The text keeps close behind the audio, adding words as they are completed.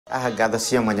Gatho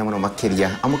cia mwanya muno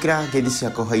makiria amukira ngendi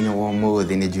ciako haino wo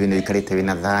muthi ni njui ni ikarite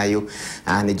wina thayu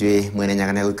ni njui mwene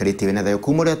nyagana guikarite wina thayu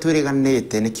kuma ria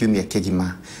twiriganite ni kiumia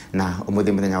kigima na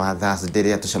umuthi muthenya wa Thursday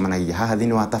ria tucemanagia haha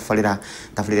thini wa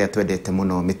tabarira twendete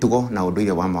muno mitugo na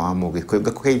unduire wa Mugikuyu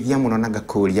ngakugeithia muno na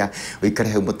ngakuria uikare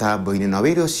hau mutambo-ini na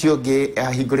wiri ucio ngi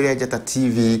hingurire Njata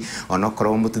TV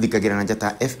onokorwo mututhikagira na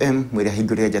Njata FM mwiri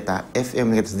hingurire Njata FM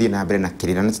ni tuthie na mbere na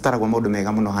kirira ni tutaragwa maundu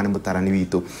mega muno hani mutarani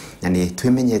witu na ni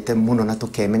twimenye muno na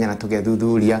tukemenya na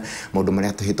tugethuthuria maundu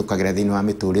maria tuhitukagira thini wa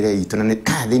miturire itu na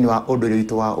thini wa unduire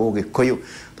witu wa Ugikuyu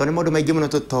tone maundu maingi muno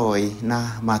tutoi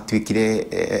na matwikire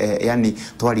yani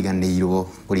twariganirwo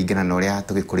kuringana na uria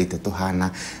tugikurite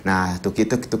tuhana na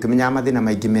tukimenya mathina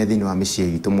maingi me thini wa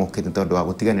micii itu mokite tondu wa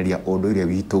gutiganiria unduire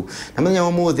witu na muthenya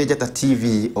wa muthi Njata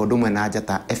TV undu mwe na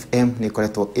Njata FM ni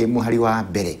koretwo muhari wa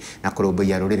mbere na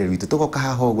kurumbuia rurire witu tugoka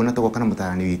haha ugu na tugoka na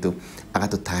mutarani witu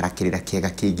agatutarakirira kiega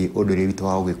kingi unduire witu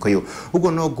wa Ugikuyu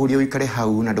ugo no nguria uikare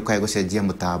hau na ndukae gucenjia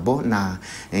mutambo na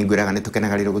ngwiraga ni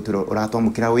tukenagariro guturo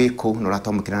uratwamukira wiku na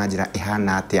uratwamukira na njira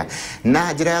ihana atia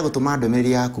na njira ya gutuma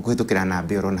ndomereri yaku kuhitukira na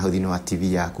mbero na huthini wa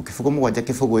TV yaku kifugo mugwanja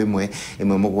kifugo imwe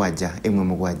mugwanja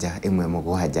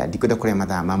ndikwenda kuria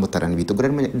mathaa ma mutarani witu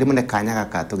nguria ndimune kanya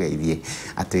gaka tugeithie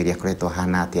atwiria kuretwo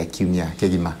hana atia kiumia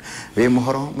kigima wi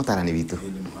muhoro mutarani witu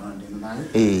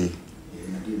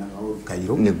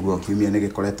Kairo niguo kiumia ni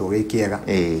gikoretwo gikiega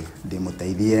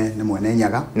ndimuteithie ni mwene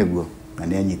nyaga niguo na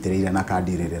ni anyitireire na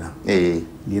kandiririra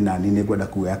ni nani ni gwenda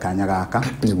kuoya kanya gaka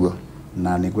niguo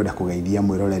na ni gwenda kugeithia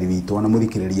mwiroreri witu na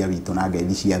muthikiriria witu na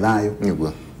ngeithi cia thayo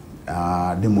niguo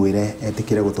ndimwire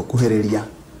etikire gutukuhiriria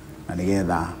na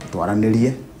nigetha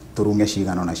twaranirie turunge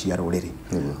cigano na cia ruriri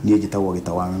ni njitagwo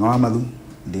Gitawa wa Mathu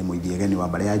ndi muithie geni wa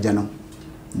bare ya Njano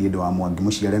ni ndu wa Mwangi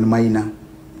muciare ni Maina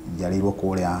njarirwo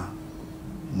kuria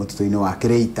mututo-ini wa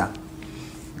Kireita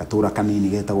gatura kanini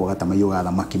getagwo Gatamaio ga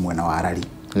thamaki mwena wa Rari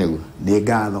niguo ni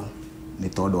ngatho ni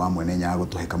tondu wa mwene nyaga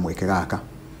gutuheka mweke gaka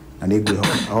na ni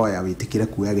ngwihoya witikire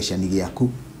kuoya gicani giaku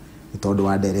ni tondu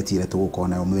wa nderetire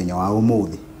tugukona yo muthenya wa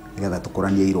umuthi nigetha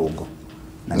tukuranie irungo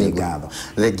na ni ngatho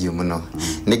thengio muno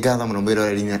ni ngatho muno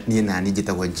mwiroreri ni nani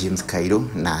njitagwo James Kairo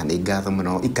na ni ngatho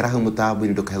muno ikaraha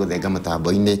mutambo-ini ndukahe guthenga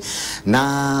mutambo-ini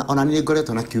na ona ni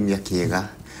ngoretwo na kiumia kiega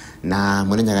na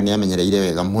mwene nyaga ni amenyereire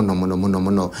wega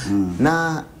muno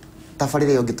na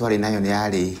tabarire yo gitwari nayo ni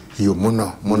yari hiu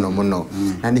muno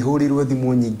na ni hurirwo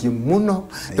thimu nyingi muno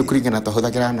tukuringana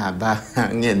tuhuthagira namba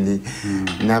ngeni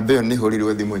na beyo ni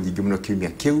hurirwo thimu nyingi muno kiumia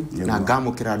kiu na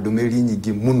ngamukira ndumiriri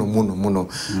nyingi muno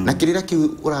na kirira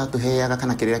kiu uratuheaga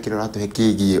kana kirira kiri uratuhe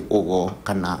kigie ugo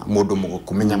kana mundu mugo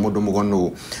kumenya mundu mugo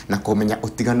nu na kumenya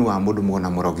utiganu wa mundu mugo na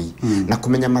murogi na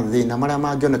kumenya mathina maria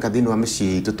mangioneka thini wa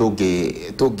micii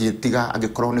tungitiga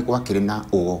angikorwo ni gwakiri na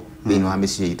ugo thini wa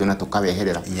micii itu na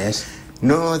tukaweherera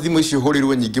no thimu icio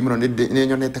hurirwo nyingi muno ni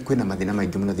nyonete kwina mathina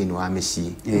maingi muno thini wa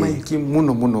micii maingi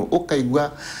muno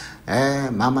ukaigua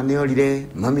mama ni orire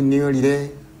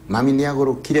mami ni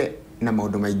agurukire na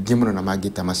maundu maingi muno na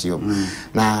mangita macio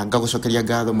na ngagucokeria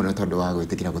ngatho muno tondu wa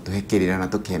gwitikira gutuhekirira na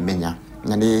tukemenya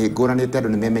na ni nguranite andu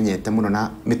ni memenyete muno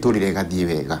na miturire gathie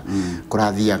wega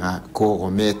kurathiaga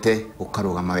kugomete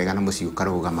ukarugama wega na muci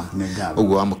ukarugama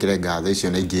uguo amukire ngatho icio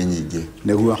na ingi nyingi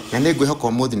niguo na ni ngwihoka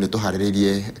umuthi ni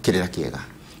tuhariririe kirira kiega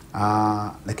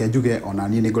reke njuge ona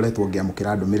ni ngoretwo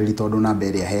ngiamukira ndumiriri tondu na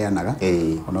mbere aheanaga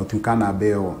ona utuika na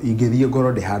mbeo ingithie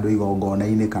ngoro ndi handu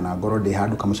igongona-ini kana ngoro ndi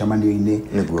handu kamucamanio-ini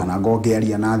kana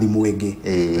ngongearia na thimu ingi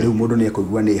riu mundu ni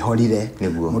ekuigua ni horire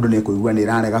mundu ni ekuigua ni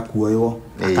rarega kuoywo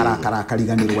akarakara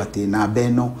kariganirwo ati na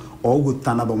beno o uguo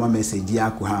tanathoma message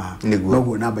yaku haha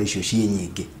noguo namba icio cie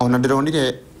nyingi ona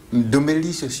ndironire ndumiriri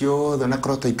icio ciothe na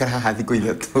korwo tuikara haha thiku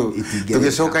ithatu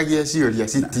tugicokagia ciuria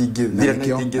citingithira na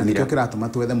itingithira nikio kiratuma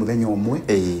twethe muthenya umwe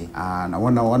na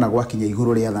wona gwakinya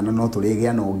iguru ria thana no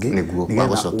turigia na ungi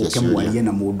nigetha ukemwarie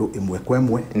na mundu imwe kwa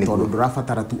imwe tondu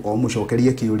ndurabatara tu o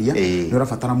mucokerie kiuria ni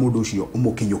urabatara mundu ucio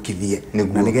umukinyukithie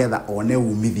na nigetha one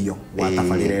umithio wa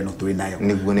tabarira eno twinayo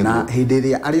na hindi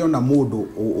iria ari ona mundu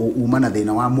umana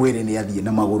thina wa mwiri ni athie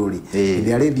na maguru ri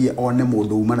hindi arithie one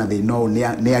mundu umana thina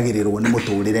ni agirirwo ni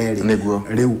muturire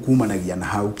riu kumanagia na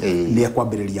hau ni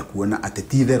akwambiriria kuona ati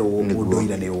tithero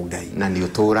unduire ni ungai na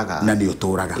ni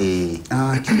uturaga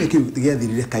kile kiu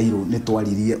giathirire Kairo ni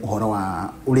twaririe uhoro wa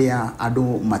uria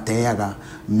andu mateaga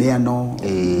miano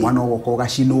mwana woko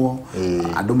gacinwo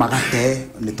andu magate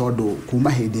ni tondu kuma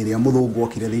hindi iria muthungu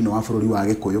okire thini wa bururi wa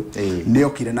Gikuyu ni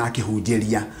okire na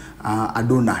akihunjiria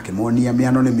andu na akimonia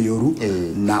miano ni miuru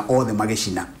na othe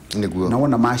magicina niguo na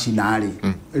wona macina ri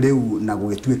riu na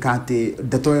gugituika ati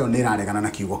ndeto yo ni iraregana na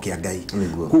kiugo kia Ngai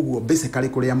kuguo basically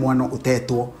kuria mwana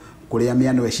utetwo kuria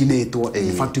miano ecinetwo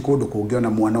in fact kundu kungiona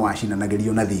mwana wa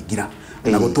cinanagirio na thingira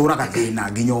na guturaga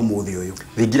thina nginya umuthi uyu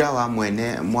thingira wa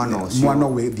mwene mwana ucio mwana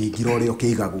we thingira uria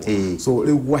ukigagwo so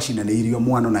riu gwacinanirio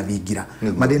mwana na thingira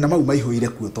mathina mau maihuire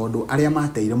kuo tondu aria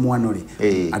mateire mwana ri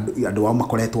andu ao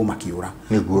makoretwo makiura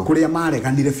kuria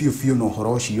mareganire fiu no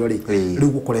horo ucio ri riu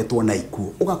gukoretwo na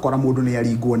ikuo ugakora mundu ni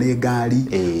aringwo ni ngari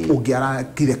ungiara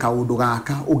kire kaundu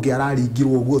gaka ungiara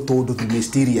aringirwo uguo tondu ti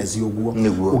mysterious uguo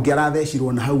ungiara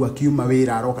thecirwo na hau akiuma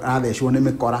wira arathecwo ni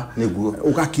mikora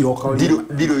ugakiroka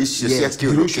ndiro icio cia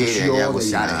kiuru kiria ya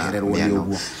gucarehererwo ni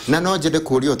uguo na no njende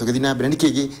kurio tugithina na mbere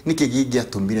nikigi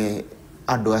ngiatumire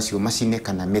andu acio macine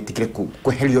kana metikire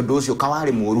kweheria undu ucio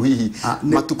kawari muru hihi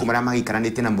matuko maria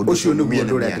magikaranite na mundu ucio ni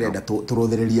mundu uria ndenda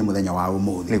turuthiririe muthenya wa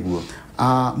umuthi niguo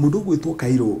mundu gwitwo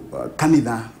Kairo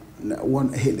kanitha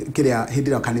kiria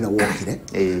hindira kanitha wokire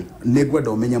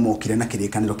nigwenda umenya mokire na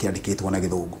kirikaniro kiandikitwo na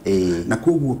githungu na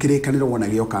koguo kirikaniro wona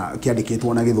gioka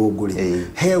kiandikitwo na githungu ri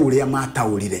he uria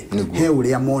mataurire he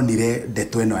uria monire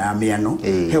ndeto eno ya miano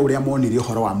he uria monire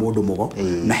uhoro wa mundu mugo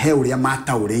na he uria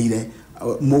mataurire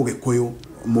Mugikuyu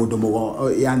mundu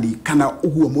mugo yani kana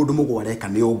uguo mundu mugo areka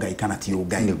ni ungai kana ti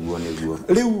ungai niguo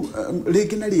riu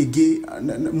ringi na ringi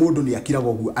mundu ni akiraga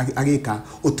uguo agika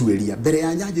utuiria mbere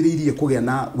ya nyanjiriirie kugia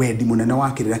na wendi munene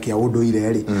wa kirira kia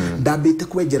unduire ri ndambite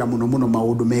kwenjera muno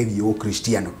maundu megie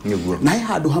ukristiano na he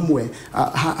handu hamwe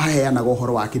haheanaga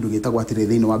uhoro wa kindu gitagwo atire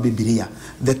thiini wa Biblia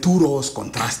the two laws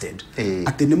contrasted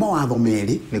ati ni mawatho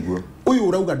meri uyu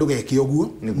urauga ndugeke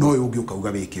uguo no uyu ungi ukauga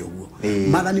wike uguo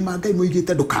mathani ma Ngai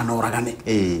muigite ndukanoragane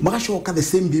magacoka the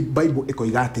same Bible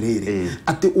ikoiga atiriri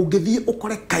ati ungithie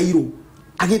ukore Kairo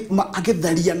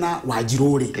agitharia na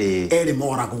Wanjiruri eri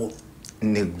moragwo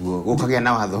niguo gukagia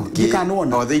na watho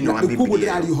o thiini wa Biblia kugu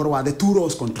ndari uhoro wa the two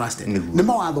laws contrasted ni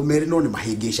mawatho meri no ni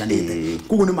mahingicanite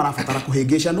kugu ni marabatara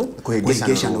kuhingicanwo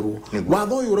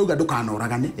watho uyu urauga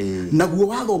ndukanoragane naguo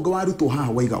watho ungi warutwo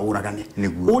haha waiga uragane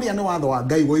uria ni watho wa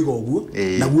Ngai waiga uguo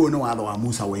naguo ni watho wa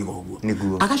Musa waiga uguo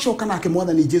agacoka nake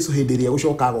mwathani Jesu hindiria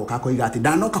gucoka agoka koiga ati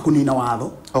ndanoka kunina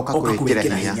watho oka kuwikira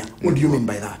hinya what do you mean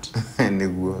by that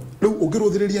niguo riu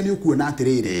ungiruthiriria ni ukuona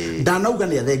atiriri ndanauga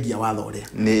ni athengia watho uria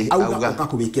auga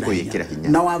kuwikira hinya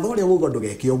na watho uria ugo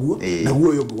ndugeke uguo naguo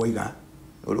uyu ungi waiga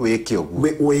wiki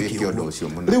undu ucio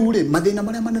muno riu ri mathina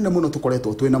maria manene muno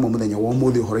tukoretwo twina mo muthenya wa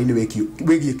umuthi uhoro-ini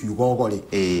wigie kiugo ri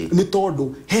ni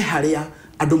tondu he haria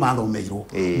andu mathomeirwo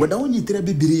gwenda unyitire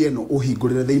Biblia eno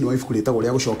uhingurire thiini wa ibuku ritagwo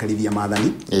ria gucokerithia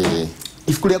mathani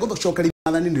ibuku ria gucokerithia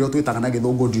mathani nirio twitaga na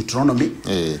githungu Deuteronomy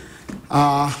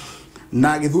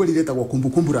na githweri ritagwo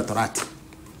kumbukumbu la Torati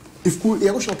ibuku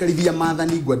ria gucokerithia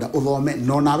mathani gwenda uthome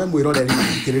no nawe mwiroreri na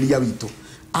thikiriria witu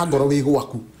angoro wi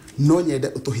gwaku no nyende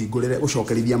utuhingurire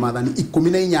gucokerithia mathani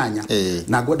 18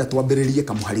 na gwenda twambiririe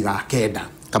kamuhari ga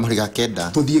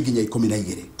kenda tuthie nginya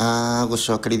 12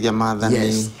 gucokerithia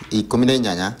mathani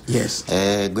 18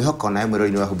 ngwihoka na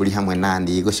mwirori-ini wa humburi hamwe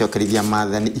nani gucokerithia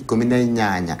mathani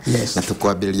 18 na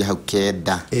tukwambiriria hau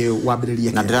kenda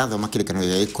wambiririe na ndirathoma kirikanio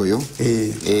gia Gikuyu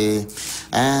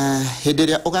hindi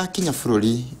ria ugakinya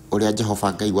bururi uria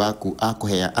Jehova Ngai waku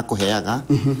akuheaga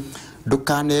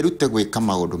ndukanerute gwika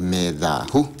maundu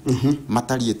methahu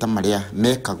matarieta maria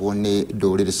mekagwo ni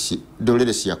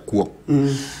ndurire ciakuo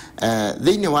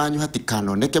thiini wanyu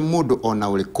hatikanoneke mundu ona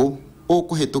uriku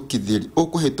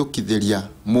ukuhitukithiria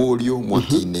muriu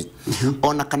mwaki-ini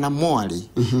ona kana mwari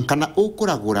kana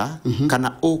ukuragura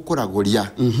kana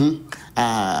ukuraguria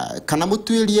kana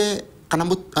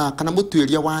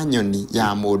mutuirie wa nyoni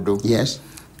ya mundu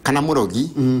kana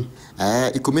murogi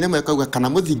 11 kauga kana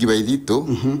muthingi wa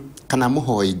ithitu kana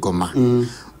muhoi ngoma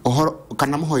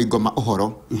kana muhoi ngoma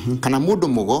uhoro kana mundu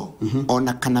mugo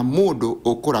ona kana mundu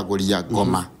ukuraguria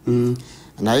ngoma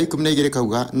na 12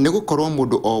 kauga ni gukorwo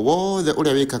mundu o wothe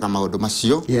uria wikaga maundu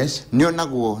macio ni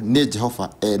onagwo ni Jehova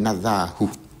na thahu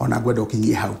ona gwenda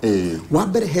ukinyie hau wa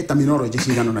mbere he terminology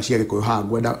cigano na cia Gikuyu ha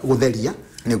gwenda gutheria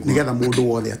nigetha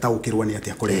mundu wothe ataukirwo ni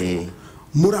atia kurerwo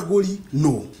muraguri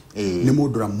no ni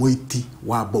mundu ra muiti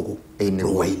wa mbogo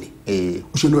rwa-ini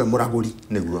ucio niwe muraguri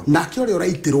nake uria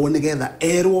uraitirwo nigetha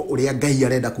erwo uria Ngai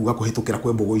arenda kuga kuhitukira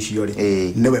kwe mbogo icio ri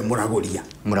niwe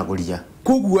muraguria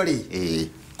koguo ri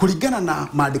kuringana na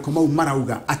maandiko mau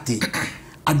marauga ati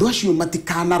andu acio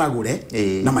matikanaragure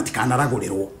na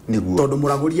matikanaragurirwo tondu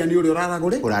muraguria ni uria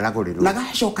uraragurirwo na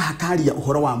gacoka hakaria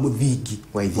uhoro wa muthingi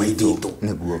wa ithitu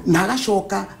na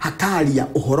gacoka hakaria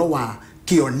uhoro wa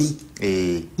kioni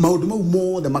maundu mau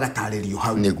mothe magataririo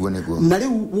hau na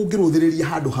riu ungiruthiriria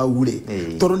handu hau ri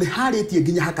tondu ni haritie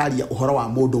nginya hakaria uhoro wa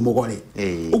mundu mugore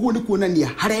uguo ni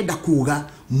kuonania harenda kuga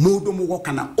mundu mugo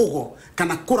kana ugo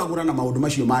kana kuragura na maundu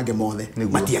macio mange mothe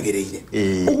matiagiriire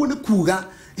uguo ni kuga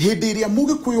hindi ria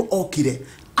Mugikuyu okire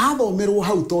athomerwo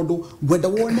hau tondu gwenda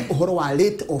wone uhoro wa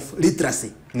rate of literacy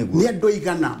ni andu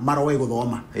igana maroe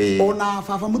guthoma ona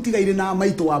baba mutigaire na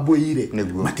maitu wa mbuire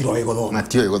matiroe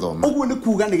guthoma uguo ni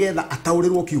kuga nigetha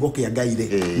ataurirwo kiugo kia Ngai ri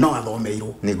no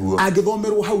athomeirwo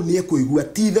angithomerwo hau ni ekuigua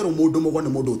titheru mundu mugo ni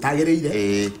mundu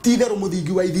utagireire titheru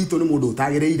muthingi wa ithitu ni mundu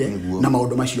utagireire na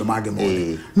maundu macio mange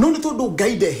mothe no ni tondu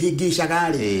Ngai ndehingicaga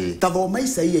ri ta thoma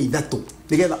Isaia 3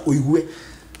 nigetha uigue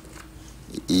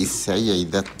Isaia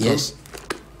 3 yes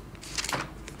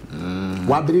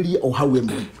wambiririe o hau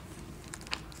emwe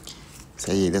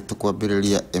Isaia 3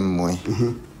 kwambiriria emwe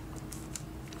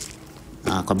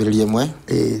kwambiriria emwe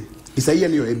Isaia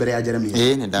niyo mbere ya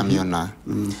Jeremia ni ndamiona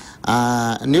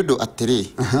ni undu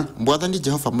atiri Mwathani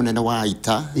Jehova munene wa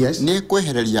ita ni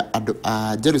kwehereria andu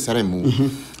a Jerusalemu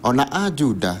ona a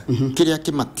Juda kiria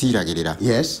kimatiragirira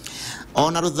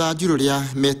ona ruthanju ruria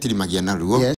metirimagia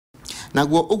naruo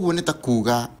naguo uguo ni ta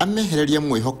kuga amehererie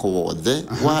mwihoko wothe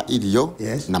wa irio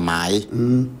na mai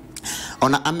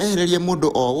ona amehererie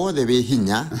mundu o wothe wi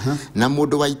hinya na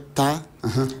mundu wa ita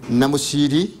na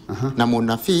muciri na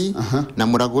munabii na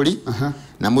muraguri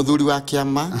na muthuri wa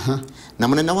kiama na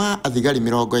munene wa athigari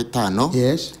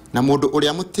 50 na mundu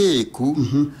uria mutiku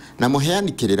na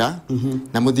muheanikirira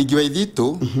na muthingi wa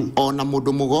ithitu ona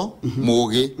mundu mugo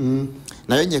mugi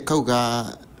na yenye kauga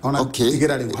okay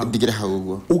ndigire hau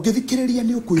uguo ungithikiriria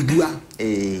ni ukuigua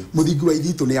muthingi wa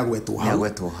ithitu ni agwetwo hau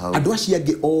andu acio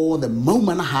angi othe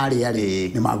mauma na hari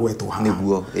ari ni magwetwo hau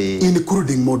niguo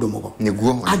including mundu mugo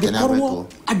niguo angikorwo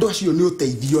andu acio ni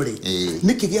uteithio ri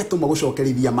niki giatuma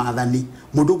gucokerithia maathani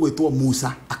mundu gwetwo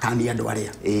Musa akani andu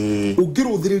aria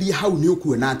ungiruthiriria hau ni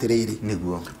ukuona atiriri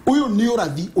niguo uyu ni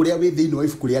urathi uria wi thiini wa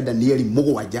ibuku ria Danieli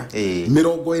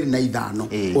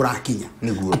 7:25 urakinya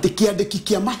ati kiandiki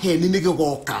kia maheni ni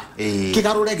gigoka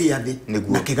kigarure giathi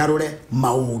na kigarure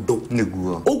maundu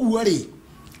niguo uguo ri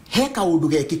he kaundu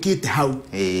gekikite hau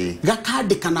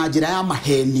gakandika na njira ya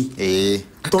maheni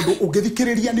tondu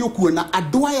ungithikiriria ni ukuona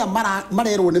andu aya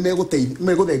marerwo ni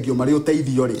meguthengio mari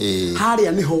uteithio ri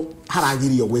haria niho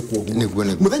haragirio gwikwo uguo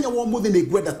muthenya wa muthi ni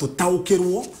ngwenda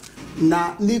tutaukirwo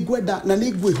na ni ngwenda na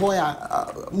ni ngwihoya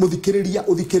muthikiriria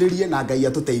uthikiririe na Ngai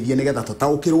atuteithie nigetha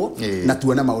tutaukirwo na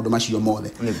tuone maundu macio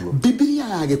mothe Biblia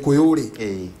ya Gikuyu ri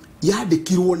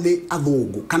yandikirwo ni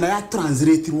athungu kana ya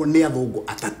translateirwo ni athungu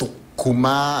atatu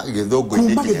kuma githungu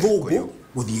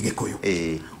guthie Gikuyu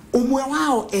umwe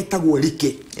wao etagwo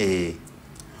Rike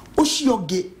ucio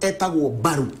ngi etagwo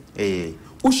Baru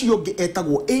ucio ngi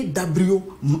etagwo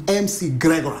AWMC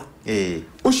Gregor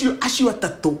ucio acio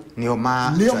atatu nio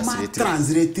ma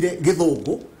translate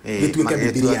githungu gituike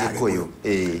Biblia ya Gikuyu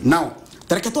now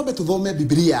tareke twambe tuthome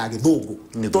Biblia ya githungu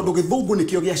tondu githungu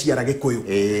nikio giaciara Gikuyu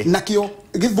nakio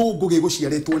githungu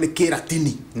giguciaritwo ni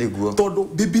Kilatini niguo tondu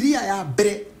Biblia ya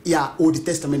mbere ya Old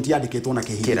Testament yandikitwo na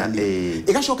Kihibirania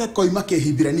igacoka koima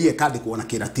Kihibirania ikandikwo na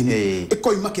Kilatini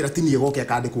ikoima Kilatini igoka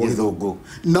ikandikwo githungu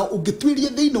na ungitwirie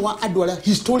thiini wa andu aria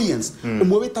historians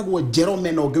umwe wetagwo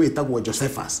Jerome na ungi wetagwo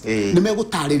Josephus ni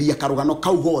megutariria karugano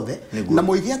kau gothe na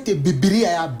moige ati Biblia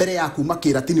ya mbere ya kuma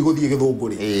Kilatini guthie githungu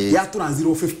ri ya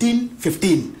translate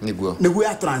 15 niguo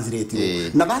ya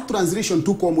translate na that translation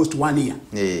took almost 1 year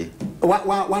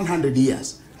 100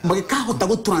 years magikahota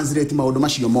gu translate maundu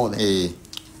macio mothe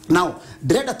now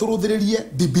ndrenda turuthiririe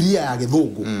Biblia ya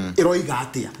githungu iroiga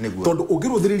atia tondu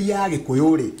ungiruthiriria ya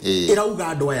Gikuyu ri irauga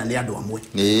andu aya ni andu amwe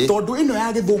tondu ino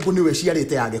ya githungu niwe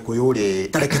ciarite ya Gikuyu ri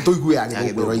tareke tuigue ya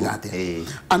githungu iroiga atia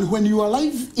and when you are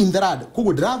alive in the rad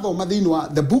kugo ndirathoma thiini wa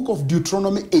the book of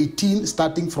Deuteronomy 18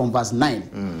 starting from verse 9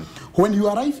 when you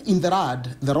arrive in the rad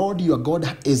the Lord your God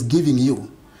is giving you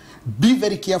be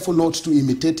very careful not to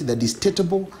imitate the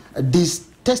detestable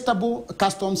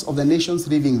customs of the nations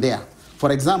living there.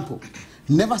 For example,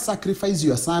 never sacrifice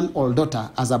your son or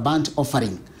daughter as a burnt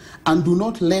offering, and do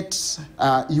not let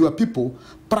your people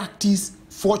practice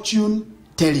fortune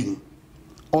telling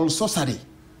or sorcery,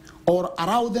 or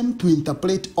allow them to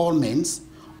interpret omens,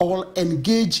 or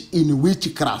engage in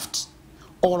witchcraft,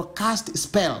 or cast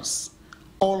spells,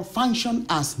 or function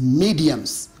as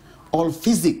mediums, or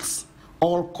physics,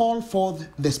 or call forth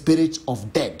the spirit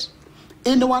of dead.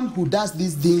 Anyone who does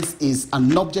these things is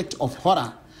an object of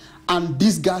horror and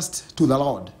disgust to the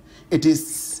Lord. It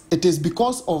is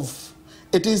because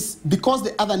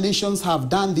the other nations have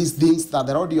done these things that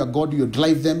the Lord your God will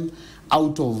drive them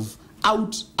out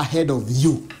ahead of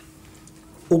you.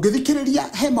 Ugithikiriria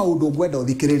he maundu ngwenda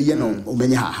uthikiririe no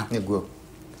umenye haha. Niguo.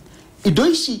 Indo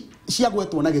ici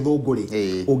ciagwetwo na githungu ri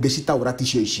ungicitaura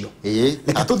ticio icio.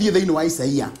 Reka tuthie thiini wa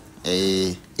Isaia.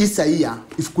 Isaia,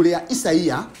 ibuku ria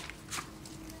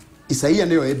Isaia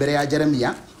niyo mbere ya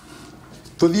Jeremia.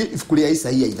 tuthie ibuku ria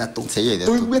Isaia 3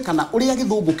 tuigue kana uria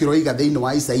githungu kiroiga thiini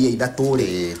wa Isaia 3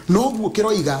 ri noguo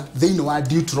kiroiga thiini wa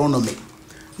Deuteronomy.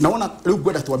 Naona riu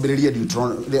gwenda twambiririe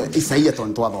Deuteronomy Isaia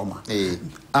twathoma.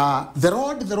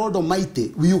 The Lord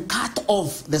Almighty will cut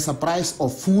off the supplies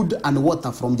of food and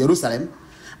water from Jerusalem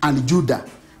and Judah.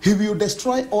 He will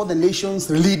destroy all the nations'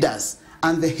 leaders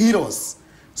and the heroes,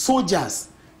 soldiers,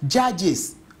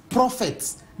 judges,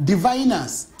 prophets,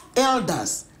 diviners,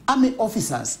 elders, army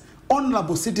officers,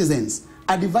 honorable citizens,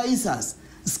 advisors,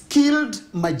 skilled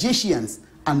magicians,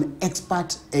 and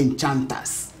expert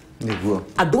enchanters.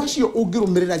 Andu acio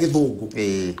ungirumirira githungu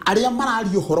aria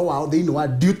marari uhoro wao thiini wa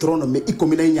Deuteronomy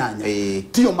 18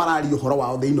 tio marari uhoro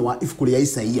wao thiini wa ibuku ria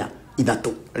Isaia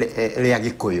 3 ria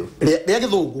gikuyu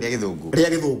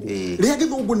ria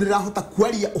githungu ni rahota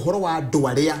kwaria uhoro wa andu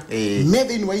aria me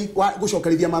thiini wa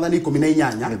gucokerithia mathani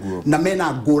 18 na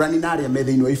mena ngurani na aria me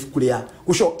thiini wa ibuku ria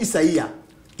Isaia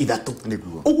 3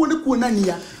 uguo ni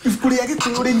kuonania ibuku ria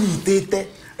gikuyu rinyitite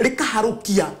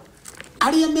rikaharukia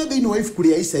aria me thiini wa ibuku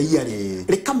ria Isaia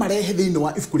rikamarehe thiini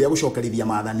wa ibuku ria gucokerithia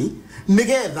mathani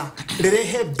nigetha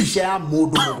rirehe mbica ya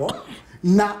mundu mugo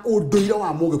na unduire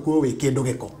wa Mugikuyu wi kindu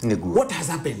giko. What has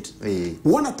happened?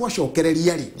 Wona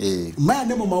twacokereria ri maya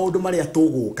nimo maundu maria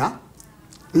tuguka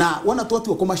na wona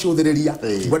twatua kumacuthiriria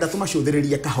gwenda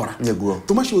tumacuthiririe kahora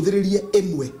tumacuthiririe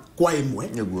imwe kwa imwe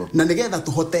na nigetha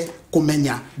tuhote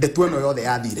kumenya ndeto eno yothe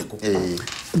yathire ku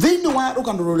thiini wa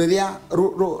rukano ruria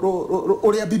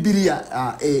uria Biblia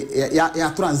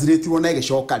ya translate wona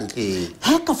igicoka ri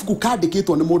he kabuku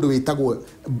kandikitwo ni mundu witagwo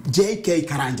J.K.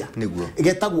 Karanja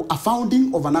igetagwo A Founding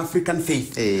of an African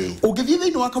Faith. Ugithie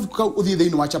thiini wa kabuku kau uthie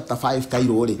thiini wa chapter 5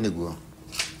 kairo ri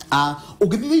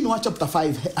ugithie thiini wa chapter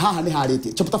 5 haha ni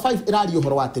haritie chapter 5 irari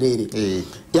uhoro wa atiriri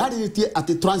yariritie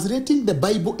ati translating the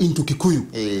Bible into Kikuyu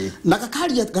na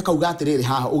gakaria gakauga atiriri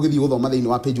haha ugithie guthoma thiini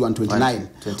wa page 129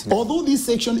 although this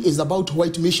section is about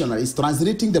white missionaries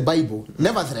translating the Bible,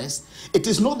 nevertheless it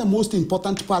is not the most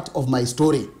important part of my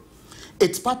story.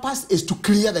 Its purpose is to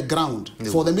clear the ground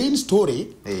for the main story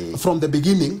from the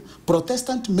beginning.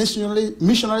 Protestant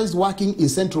missionaries working in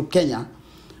central Kenya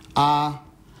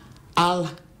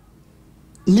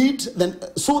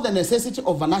the necessity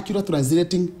of vernacular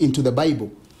translating into the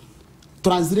Bible,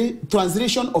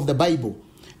 translation of the Bible,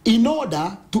 in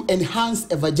order to enhance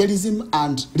evangelism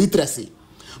and literacy.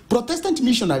 Protestant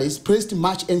missionaries placed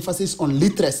much emphasis on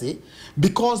literacy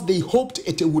because they hoped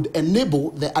it would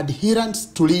enable the adherents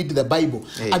to read the Bible.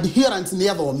 Adherents ni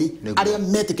athomi aria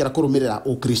metikira kurumirira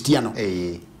ukristiano.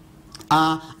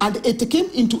 And it came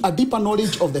into a deeper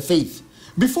knowledge of the faith.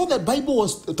 Before the Bible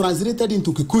was translated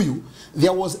into Kikuyu,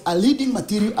 there was a leading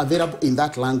material available in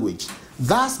that language.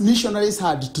 Thus, missionaries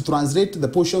had to translate the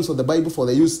portions of the Bible for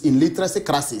the use in literacy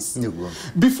classes.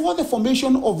 Before the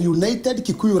formation of United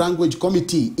Kikuyu Language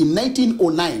Committee in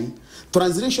 1909,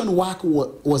 translation work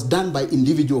was done by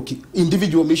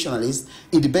individual missionaries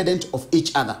independent of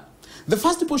each other. The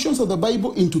first portions of the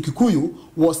Bible into Kikuyu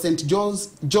was St.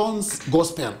 John's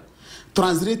Gospel,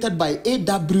 translated by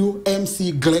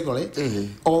A.W.M.C. Gregory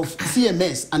of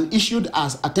CMS and issued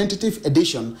as a tentative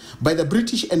edition by the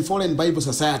British and Foreign Bible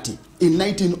Society in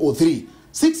 1903.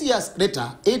 6 years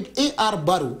later, A.R.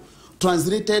 Barrow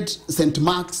translated St.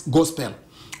 Mark's Gospel.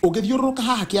 Ugithiuruka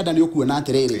haha kianda ni ukuona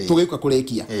atiriri tugikuka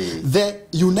kurekia. The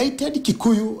United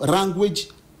Kikuyu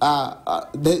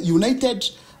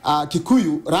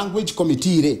Language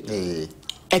Committee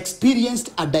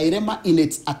experienced a dilemma in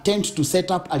its attempt to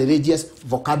set up a religious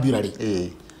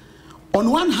vocabulary. On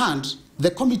one hand,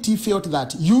 the committee felt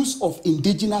that use of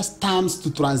indigenous terms to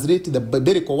translate the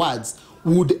biblical words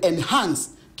would enhance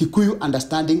Kikuyu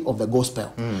understanding of the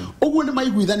gospel. Oguo ni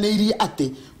maiguithanirie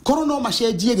ati koro no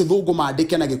macenjie githungu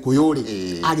maandike na Gikuyu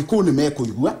ri agikuyu ni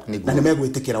mekuigua na ni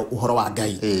megwitikira uhoro wa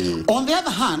Ngai. On the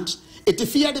other hand, it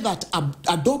feared that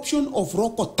adoption of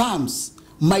local terms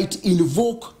might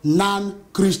invoke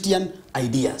non-Christian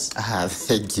ideas.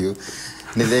 Thank you.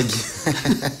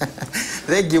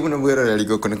 Thank you muno mwero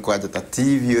liko kone kwajata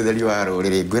TV utheri wa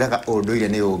rurire ngwiraga unduire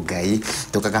ni ungai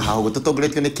tukaga haho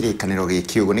tutongoretio ni kirikaniro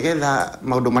gikiugo nigetha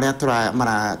maundu maria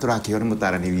turakio ni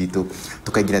mutarani witu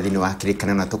tukaingira thini wa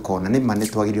kirikaniro na tukona ni mane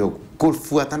twagirio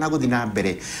kufuata na guthina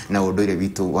mbere na unduire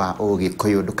witu wa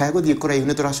ugikuyu ndukae guthie kuraihu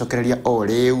ni turacokereria o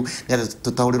riu nigetha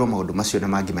tutaurirwo maundu macio na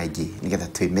mangi maingi nigetha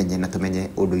twimenye na tumenye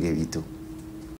unduire witu.